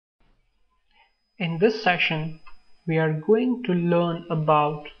In this session, we are going to learn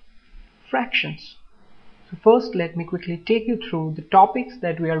about fractions. So first, let me quickly take you through the topics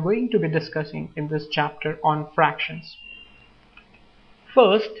that we are going to be discussing in this chapter on fractions.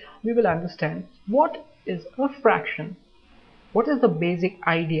 First, we will understand what is a fraction. What is the basic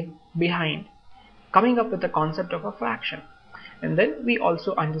idea behind coming up with the concept of a fraction? And then we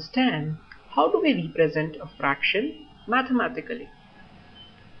also understand how do we represent a fraction mathematically.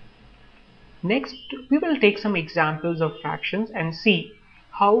 Next, we will take some examples of fractions and see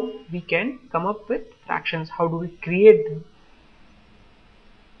how we can come up with fractions, how do we create them.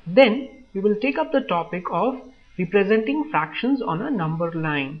 Then we will take up the topic of representing fractions on a number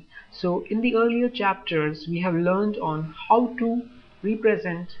line. So in the earlier chapters we have learned on how to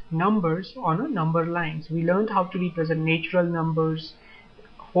represent numbers on a number line. So we learned how to represent natural numbers,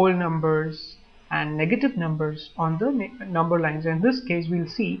 whole numbers and negative numbers on the number lines. In this case we'll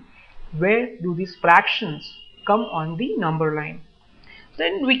see where do these fractions come on the number line.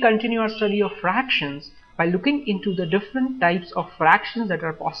 Then we continue our study of fractions by looking into the different types of fractions that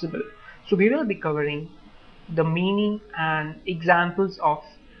are possible. So we will be covering the meaning and examples of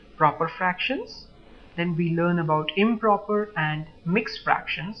proper fractions. Then we learn about improper and mixed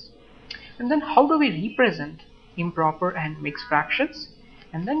fractions. And then how do we represent improper and mixed fractions?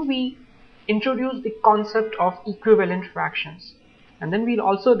 And then we introduce the concept of equivalent fractions. And then we'll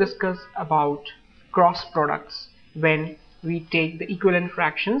also discuss about cross products when we take the equivalent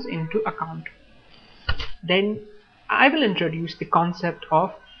fractions into account. Then I will introduce the concept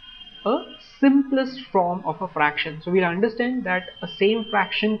of a simplest form of a fraction. So we'll understand that a same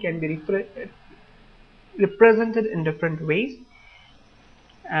fraction can be represented in different ways,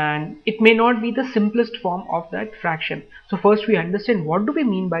 and it may not be the simplest form of that fraction. So first we understand what do we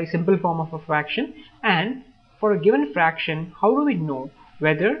mean by simple form of a fraction, and for a given fraction how do we know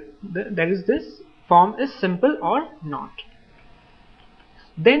whether this form is simple or not.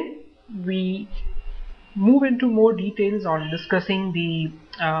 Then we move into more details on discussing the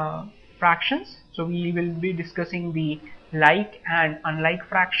fractions. So we will be discussing the like and unlike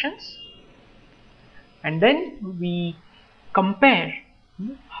fractions, and then we compare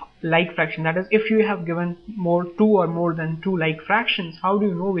like fraction, that is if you have given two or more than two like fractions, how do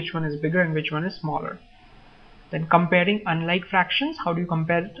you know which one is bigger and which one is smaller. Then comparing unlike fractions, how do you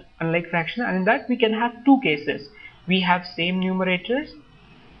compare unlike fractions, and in that we can have two cases. We have same numerators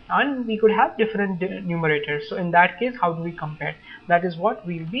and we could have different numerators. So in that case how do we compare? That is what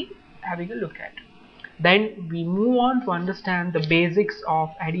we'll be having a look at. Then we move on to understand the basics of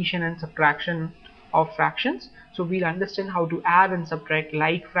addition and subtraction of fractions. So we'll understand how to add and subtract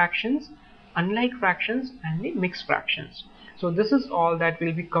like fractions, unlike fractions and the mixed fractions. So this is all that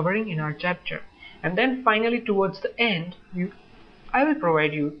we'll be covering in our chapter. And then finally towards the end I will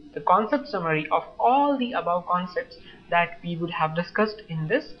provide you the concept summary of all the above concepts that we would have discussed in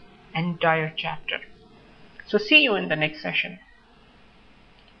this entire chapter. So see you in the next session.